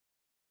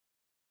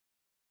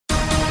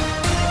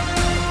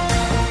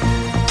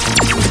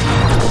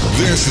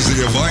This is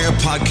the Avaya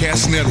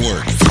Podcast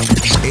Network.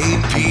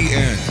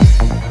 APN.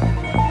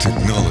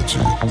 Technology,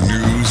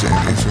 news,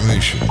 and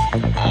information.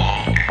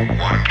 All in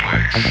one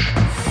place.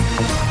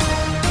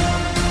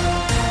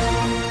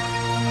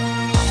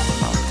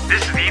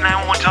 This is the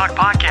E911 Talk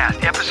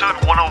Podcast, episode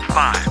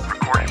 105,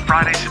 recorded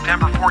Friday,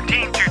 September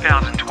 14,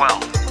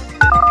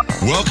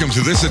 2012. Welcome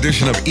to this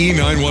edition of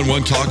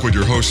E911 Talk with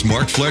your host,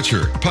 Mark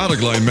Fletcher,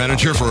 product line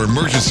manager for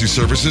emergency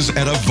services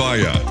at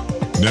Avaya.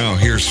 Now,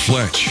 here's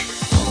Fletch.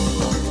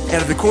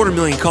 Out of the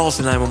 250,000 calls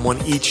to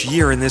 911 each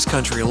year in this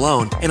country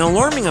alone, an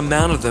alarming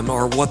amount of them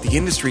are what the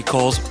industry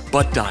calls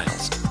butt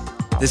dials.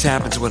 This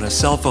happens when a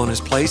cell phone is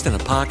placed in a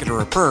pocket or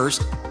a purse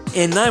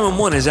and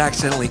 911 is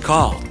accidentally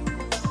called.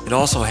 It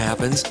also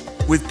happens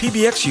with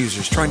PBX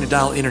users trying to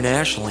dial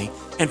internationally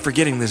and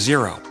forgetting the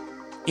zero.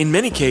 In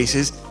many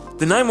cases,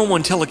 the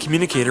 911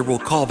 telecommunicator will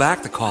call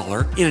back the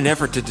caller in an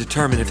effort to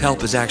determine if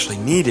help is actually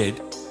needed.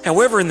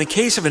 However, in the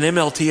case of an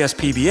MLTS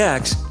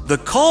PBX, the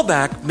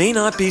callback may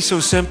not be so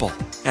simple,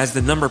 as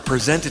the number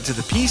presented to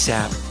the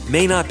PSAP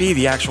may not be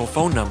the actual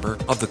phone number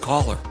of the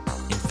caller.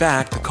 In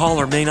fact, the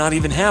caller may not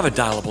even have a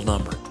dialable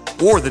number,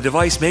 or the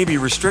device may be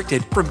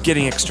restricted from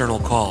getting external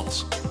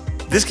calls.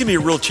 This can be a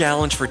real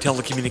challenge for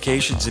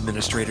telecommunications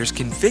administrators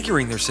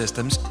configuring their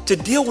systems to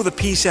deal with a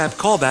PSAP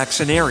callback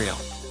scenario.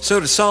 So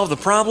to solve the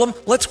problem,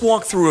 let's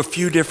walk through a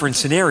few different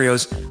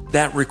scenarios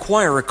that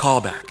require a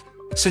callback.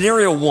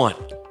 Scenario 1.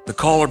 The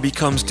caller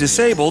becomes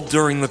disabled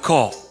during the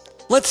call.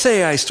 Let's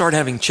say I start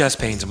having chest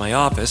pains in my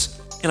office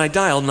and I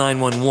dial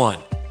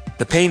 911.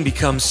 The pain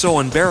becomes so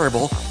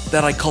unbearable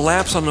that I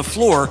collapse on the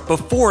floor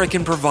before I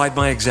can provide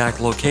my exact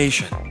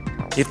location.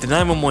 If the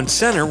 911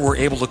 center were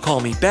able to call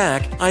me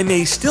back, I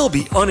may still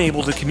be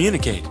unable to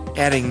communicate,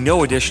 adding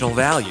no additional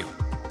value.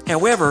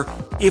 However,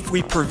 if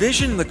we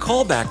provision the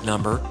callback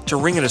number to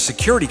ring at a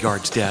security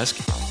guard's desk,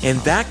 and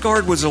that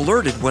guard was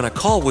alerted when a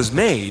call was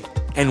made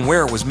and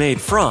where it was made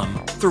from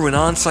through an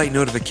on-site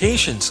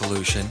notification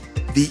solution,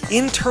 the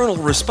internal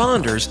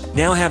responders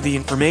now have the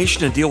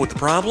information to deal with the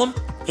problem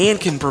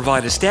and can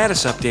provide a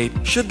status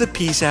update should the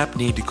PSAP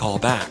need to call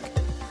back.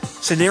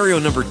 Scenario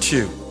number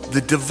 2.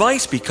 The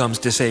device becomes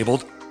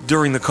disabled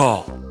during the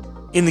call.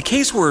 In the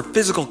case where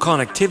physical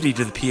connectivity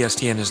to the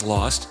PSTN is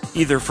lost,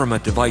 either from a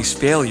device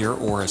failure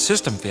or a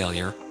system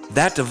failure,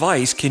 that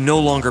device can no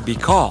longer be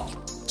called.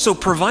 So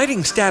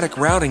providing static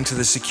routing to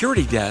the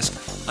security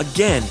desk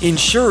again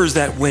ensures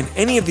that when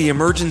any of the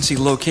emergency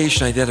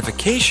location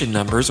identification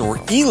numbers or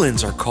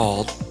ELINs are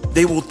called,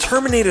 they will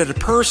terminate at a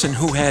person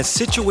who has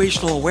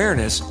situational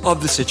awareness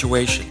of the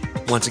situation,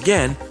 once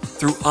again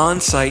through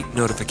on-site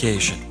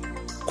notification.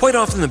 Quite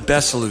often the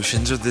best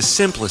solutions are the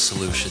simplest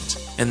solutions,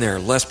 and there are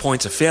less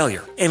points of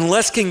failure, and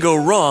less can go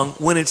wrong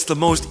when it's the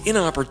most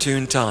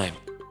inopportune time.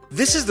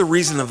 This is the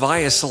reason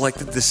Avaya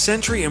selected the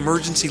Sentry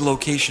Emergency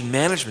Location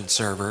Management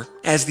Server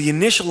as the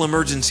initial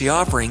emergency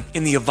offering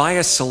in the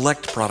Avaya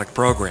Select product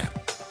program.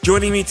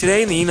 Joining me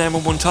today in the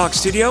E911 Talk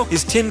studio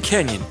is Tim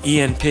Kenyon,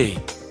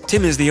 ENP.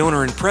 Tim is the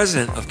owner and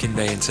president of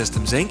Conveyance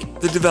Systems, Inc.,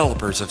 the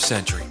developers of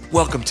Sentry.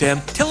 Welcome,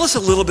 Tim. Tell us a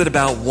little bit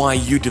about why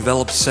you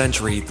developed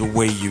Sentry the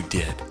way you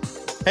did.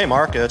 Hey,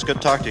 Mark. It's good to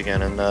talk to you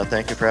again, and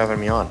thank you for having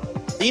me on.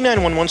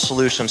 E911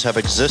 solutions have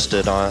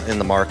existed in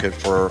the market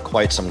for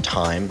quite some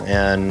time,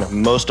 and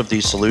most of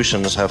these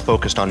solutions have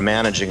focused on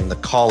managing the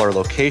caller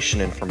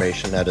location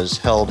information that is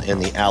held in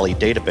the ALI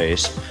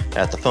database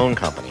at the phone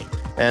company.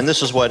 And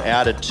this is what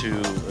added to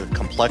the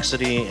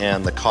complexity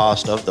and the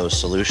cost of those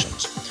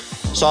solutions.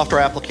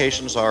 Software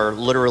applications are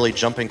literally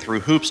jumping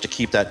through hoops to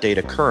keep that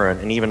data current,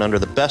 and even under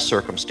the best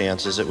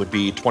circumstances, it would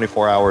be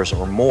 24 hours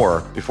or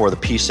more before the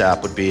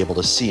PSAP would be able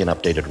to see an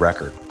updated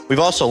record. We've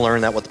also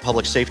learned that what the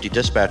public safety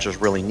dispatchers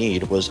really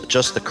need was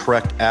just the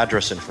correct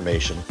address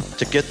information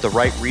to get the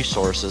right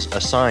resources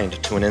assigned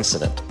to an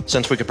incident.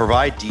 Since we could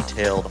provide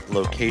detailed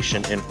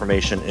location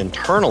information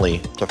internally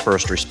to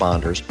first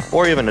responders,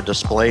 or even a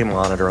display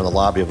monitor in the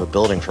lobby of a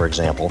building, for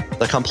example,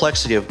 the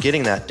complexity of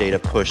getting that data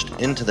pushed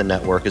into the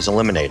network is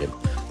eliminated.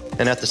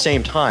 And at the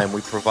same time,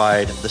 we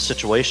provide the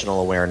situational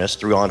awareness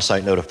through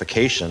on-site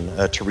notification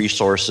to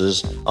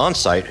resources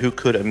on-site who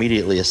could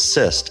immediately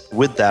assist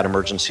with that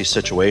emergency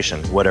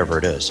situation, whatever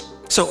it is.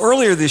 So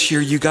earlier this year,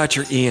 you got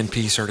your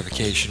ENP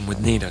certification with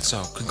NINA,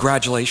 so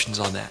congratulations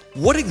on that.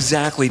 What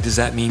exactly does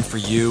that mean for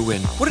you,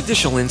 and what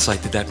additional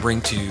insight did that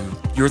bring to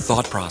your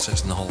thought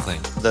process in the whole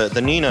thing? The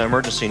NINA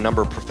Emergency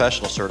Number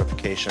Professional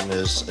Certification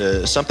is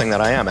something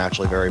that I am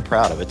actually very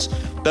proud of. It's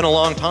been a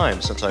long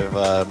time since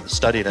I've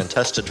studied and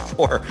tested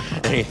for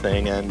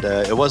anything, and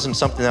it wasn't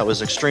something that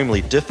was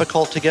extremely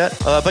difficult to get,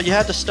 but you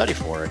had to study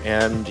for it,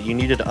 and you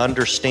needed to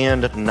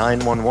understand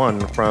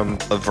 911 from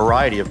a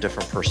variety of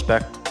different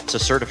perspectives. It's a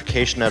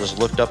certification that is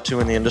looked up to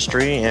in the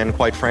industry, and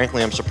quite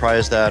frankly, I'm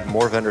surprised that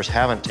more vendors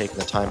haven't taken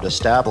the time to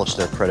establish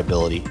their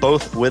credibility,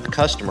 both with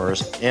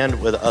customers and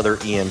with other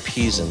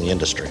ENPs in the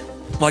industry.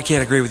 Well, I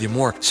can't agree with you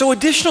more. So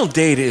additional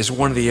data is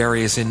one of the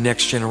areas in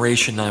next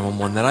generation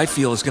 911 that I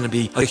feel is going to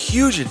be a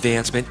huge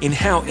advancement in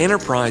how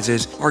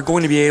enterprises are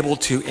going to be able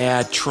to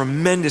add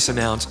tremendous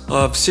amounts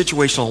of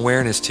situational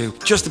awareness to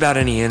just about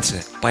any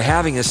incident. By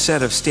having a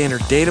set of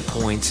standard data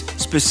points,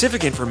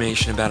 specific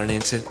information about an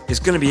incident is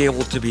going to be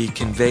able to be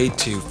conveyed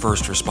to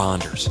first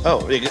responders.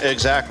 Oh,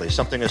 exactly.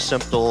 Something as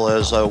simple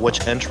as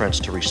which entrance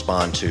to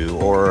respond to,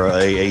 or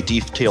a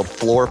detailed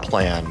floor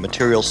plan,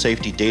 material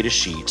safety data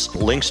sheets,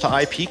 links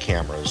to IP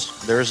cameras.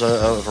 There's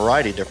a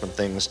variety of different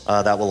things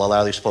that will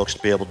allow these folks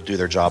to be able to do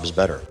their jobs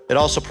better. It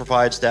also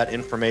provides that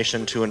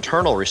information to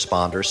internal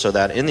responders so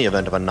that in the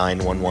event of a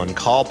 911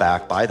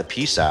 callback by the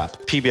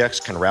PSAP,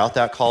 PBX can route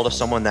that call to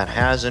someone that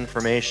has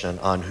information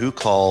on who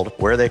called,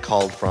 where they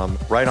called from,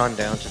 right on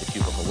down to the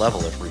cubicle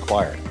level if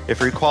required. If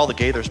you recall the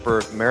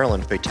Gaithersburg,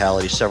 Maryland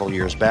fatality several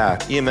years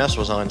back, EMS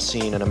was on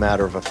scene in a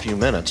matter of a few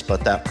minutes,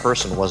 but that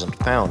person wasn't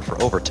found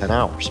for over 10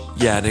 hours.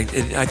 Yeah,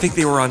 I think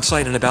they were on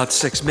site in about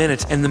 6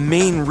 minutes, and the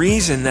main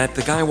reason that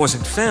the guy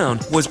wasn't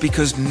found was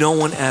because no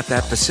one at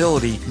that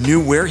facility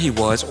knew where he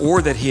was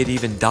or that he had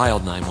even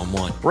dialed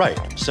 911. Right.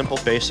 Simple,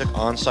 basic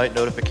on-site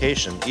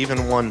notification,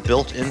 even one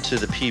built into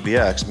the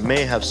PBX,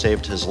 may have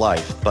saved his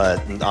life, but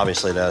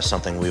obviously that is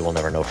something we will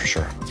never know for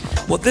sure.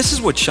 Well, this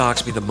is what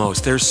shocks me the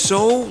most. There's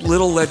so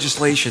little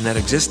legislation that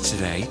exists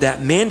today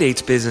that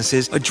mandates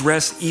businesses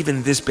address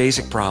even this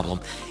basic problem.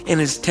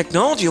 And as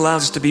technology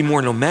allows us to be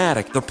more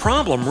nomadic, the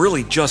problem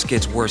really just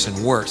gets worse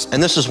and worse.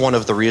 And this is one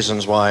of the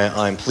reasons why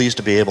I'm pleased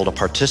to be able to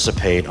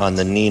participate on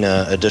the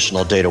NENA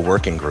Additional Data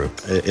Working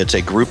Group. It's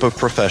a group of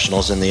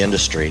professionals in the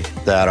industry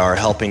that are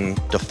helping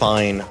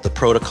define the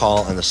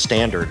protocol and the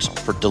standards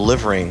for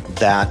delivering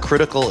that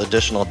critical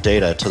additional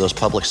data to those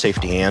public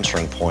safety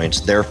answering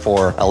points,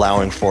 therefore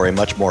allowing for a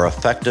much more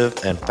effective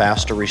and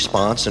faster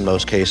response in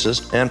most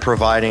cases, and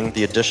providing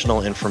the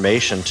additional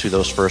information to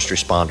those first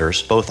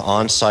responders, both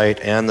on-site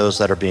and those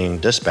that are being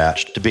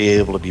dispatched, to be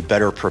able to be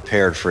better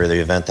prepared for the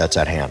event that's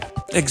at hand.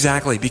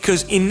 Exactly,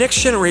 because in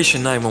next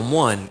generation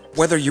 911,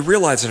 whether you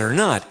realize it or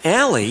not,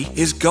 Alley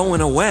is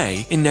going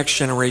away in next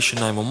generation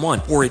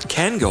 911, or it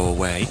can go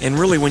away. And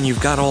really, when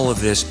you've got all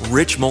of this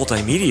rich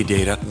multimedia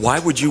data, why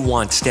would you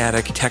want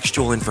static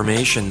textual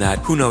information that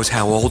who knows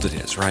how old it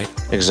is, right?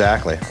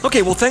 Exactly.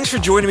 Okay, well, thanks for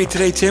joining me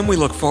today, Tim. We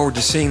look forward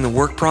to seeing the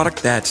work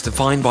product that's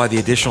defined by the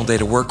Additional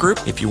Data Work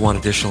Group. If you want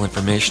additional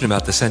information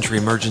about the Sentry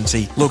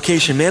Emergency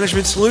Location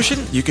Management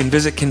Solution, you can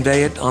visit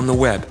Conveyant on the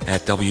web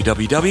at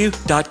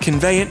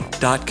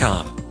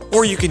www.conveyant.com.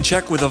 Or you can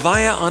check with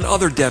Avaya on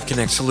other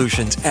DevConnect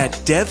solutions at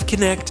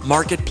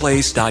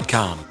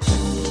devconnectmarketplace.com.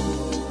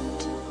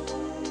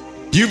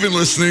 You've been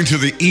listening to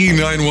the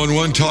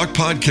E911 Talk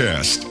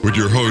podcast with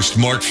your host,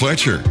 Mark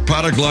Fletcher,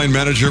 product line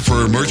manager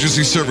for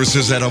emergency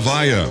services at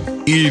Avaya.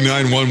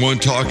 E911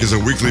 Talk is a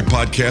weekly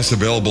podcast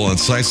available on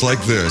sites like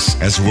this,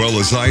 as well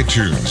as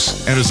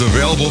iTunes, and is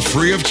available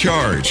free of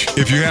charge.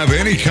 If you have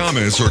any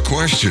comments or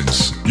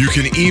questions, you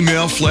can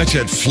email Fletch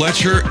at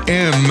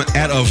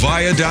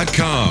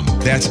fletcherm@avaya.com.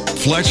 That's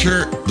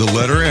Fletcher, the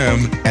letter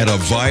M, at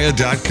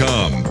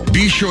avaya.com.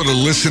 Be sure to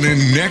listen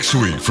in next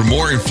week for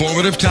more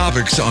informative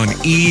topics on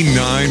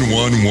E911.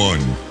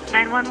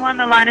 911,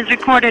 the line is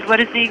recorded. What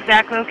is the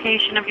exact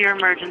location of your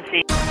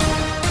emergency?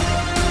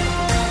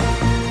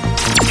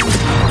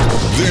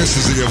 This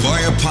is the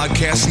Avaya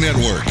Podcast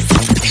Network,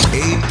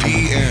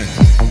 APN.